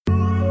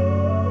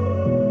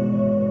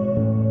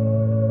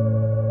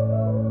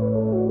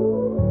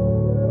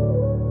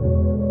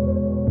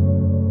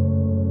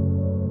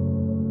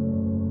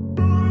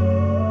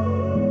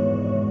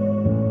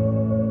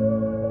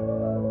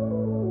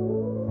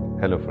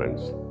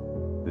friends.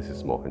 This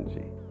is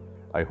Mohanji.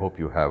 I hope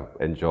you have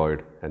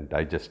enjoyed and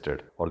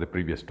digested all the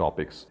previous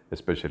topics,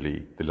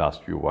 especially the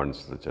last few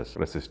ones such as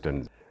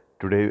resistance.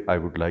 Today I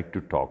would like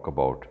to talk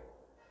about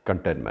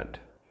contentment.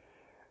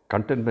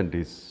 Contentment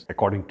is,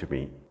 according to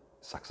me,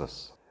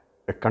 success.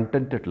 A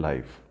contented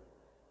life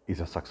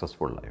is a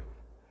successful life.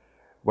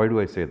 Why do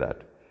I say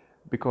that?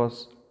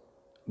 Because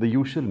the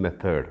usual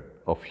method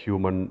of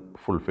human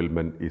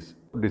fulfillment is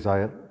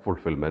desire,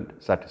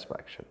 fulfillment,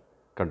 satisfaction,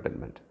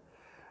 contentment.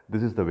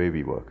 This is the way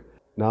we work.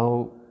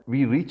 Now,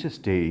 we reach a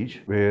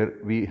stage where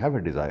we have a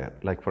desire.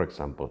 Like, for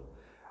example,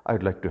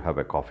 I'd like to have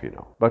a coffee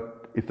now.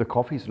 But if the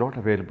coffee is not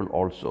available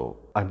also,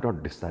 I'm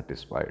not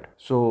dissatisfied.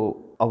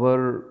 So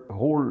our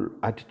whole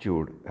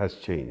attitude has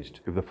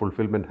changed. If the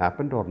fulfillment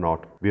happened or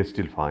not, we are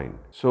still fine.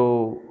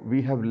 So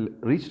we have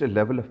reached a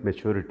level of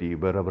maturity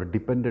where our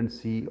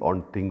dependency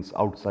on things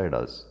outside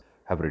us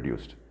have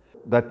reduced.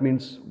 That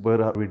means,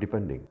 where are we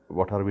depending?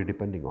 What are we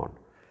depending on?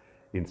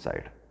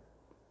 Inside.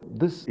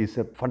 This is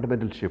a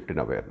fundamental shift in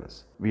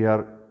awareness. We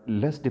are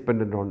less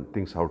dependent on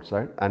things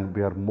outside and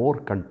we are more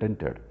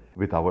contented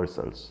with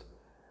ourselves.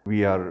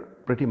 We are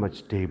pretty much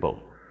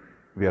stable.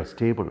 We are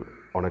stable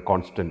on a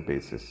constant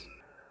basis.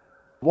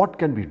 What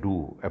can we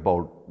do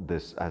about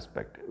this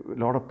aspect? A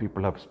lot of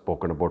people have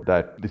spoken about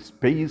that the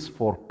space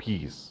for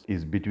peace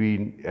is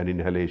between an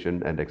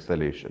inhalation and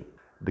exhalation.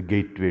 The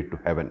gateway to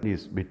heaven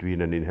is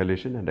between an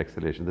inhalation and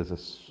exhalation.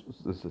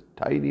 There's a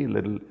tiny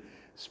little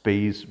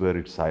space where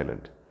it's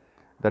silent.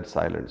 That's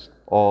silence.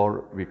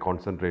 Or we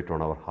concentrate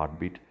on our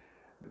heartbeat.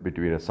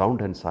 Between a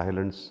sound and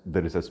silence,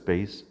 there is a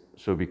space.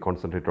 So we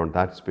concentrate on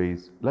that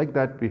space. Like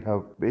that, we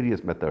have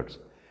various methods.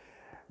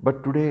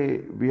 But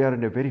today, we are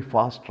in a very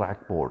fast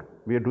track mode.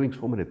 We are doing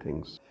so many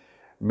things.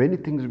 Many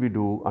things we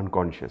do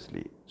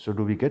unconsciously. So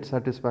do we get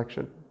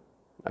satisfaction?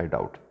 I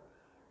doubt.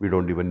 We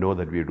don't even know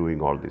that we are doing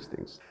all these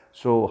things.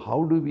 So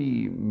how do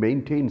we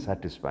maintain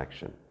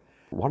satisfaction?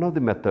 One of the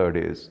method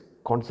is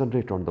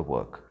concentrate on the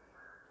work.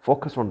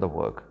 Focus on the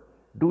work.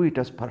 Do it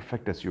as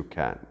perfect as you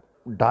can.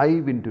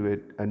 Dive into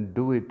it and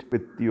do it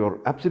with your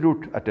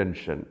absolute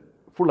attention,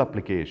 full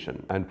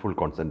application and full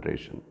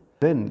concentration.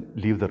 Then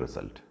leave the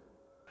result.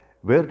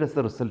 Where does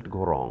the result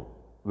go wrong?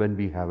 When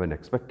we have an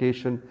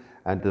expectation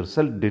and the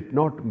result did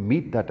not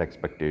meet that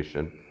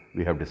expectation,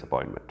 we have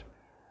disappointment.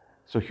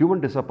 So human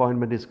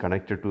disappointment is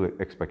connected to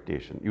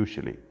expectation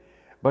usually.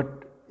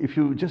 But if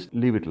you just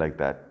leave it like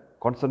that,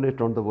 concentrate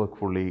on the work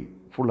fully,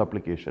 full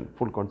application,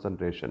 full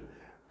concentration,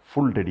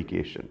 full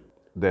dedication,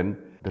 then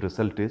the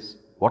result is,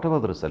 whatever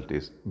the result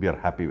is, we are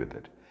happy with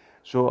it.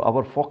 So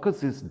our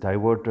focus is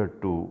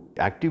diverted to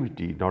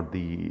activity, not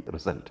the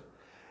result.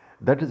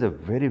 That is a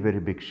very,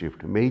 very big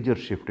shift, major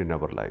shift in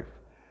our life.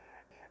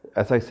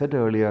 As I said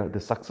earlier,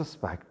 the success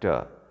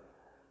factor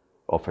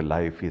of a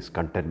life is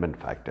contentment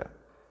factor.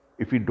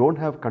 If we don't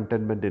have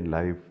contentment in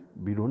life,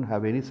 we don't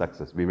have any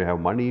success. We may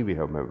have money, we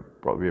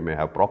may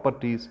have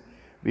properties,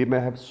 we may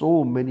have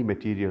so many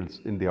materials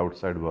in the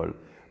outside world,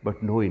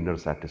 but no inner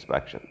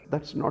satisfaction.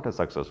 That's not a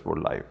successful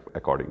life,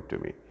 according to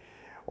me.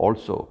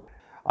 Also,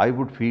 I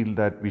would feel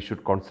that we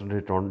should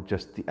concentrate on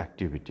just the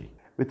activity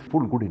with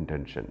full good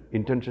intention.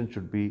 Intention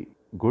should be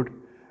good,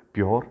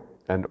 pure,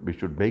 and we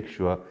should make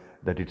sure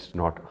that it's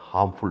not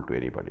harmful to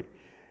anybody.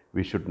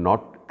 We should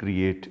not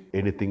create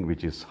anything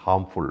which is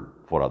harmful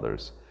for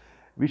others.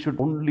 We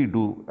should only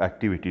do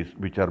activities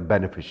which are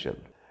beneficial.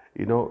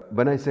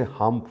 When I say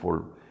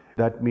harmful,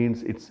 that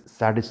means it's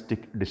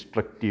sadistic,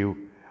 destructive,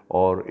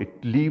 or it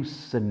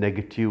leaves a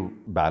negative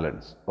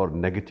balance or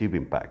negative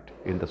impact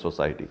in the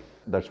society.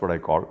 That's what I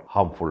call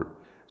harmful.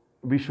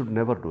 We should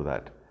never do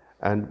that.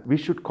 And we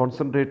should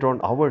concentrate on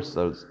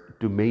ourselves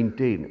to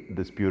maintain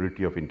this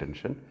purity of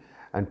intention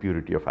and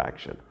purity of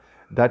action.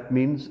 That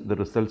means the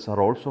results are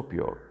also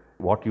pure.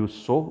 What you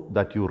sow,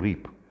 that you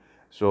reap.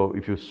 So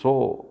if you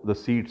sow the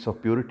seeds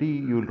of purity,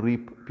 you will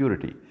reap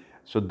purity.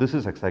 So this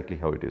is exactly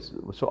how it is.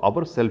 So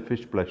our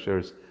selfish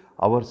pleasures,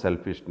 our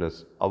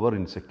selfishness, our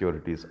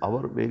insecurities,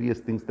 our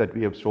various things that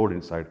we have stored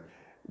inside,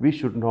 we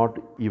should not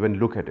even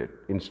look at it.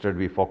 Instead,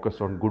 we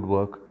focus on good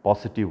work,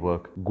 positive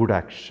work, good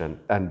action,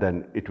 and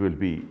then it will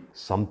be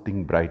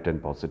something bright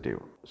and positive.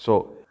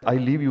 So I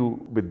leave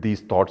you with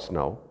these thoughts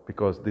now,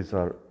 because these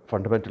are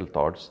fundamental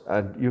thoughts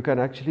and you can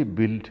actually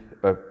build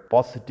a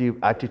positive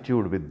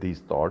attitude with these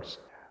thoughts.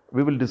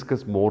 We will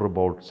discuss more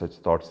about such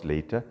thoughts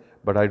later,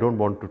 but I don't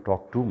want to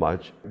talk too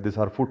much. These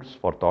are foods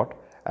for thought.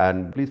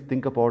 And please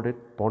think about it,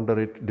 ponder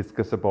it,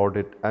 discuss about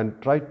it,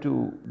 and try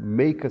to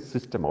make a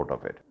system out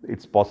of it.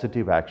 It's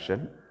positive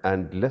action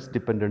and less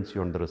dependency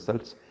on the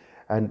results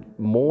and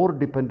more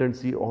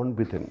dependency on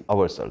within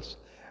ourselves.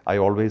 I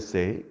always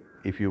say,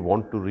 if you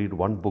want to read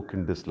one book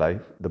in this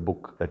life, the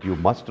book that you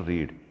must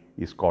read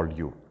is called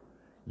You.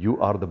 You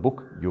are the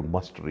book you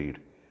must read.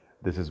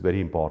 This is very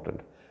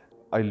important.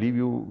 I leave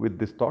you with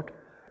this thought.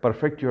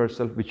 Perfect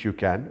yourself, which you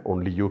can,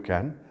 only you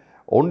can,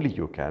 only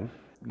you can.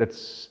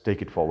 Let's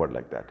take it forward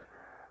like that.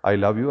 I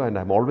love you and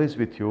I'm always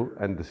with you,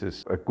 and this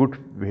is a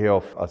good way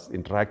of us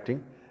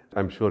interacting.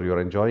 I'm sure you're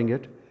enjoying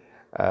it.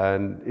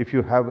 And if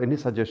you have any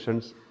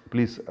suggestions,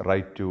 please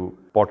write to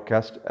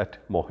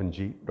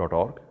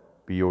podcast@mohanji.org,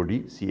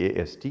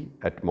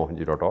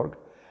 podcast@mohanji.org,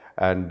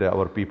 and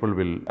our people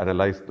will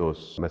analyze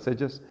those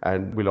messages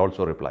and will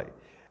also reply.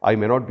 I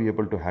may not be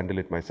able to handle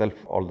it myself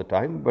all the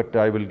time, but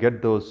I will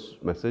get those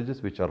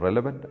messages which are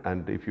relevant.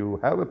 And if you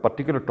have a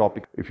particular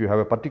topic, if you have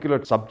a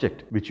particular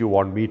subject which you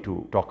want me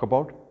to talk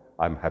about,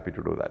 I'm happy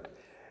to do that.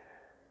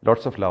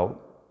 Lots of love.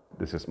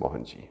 This is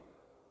Mohanji.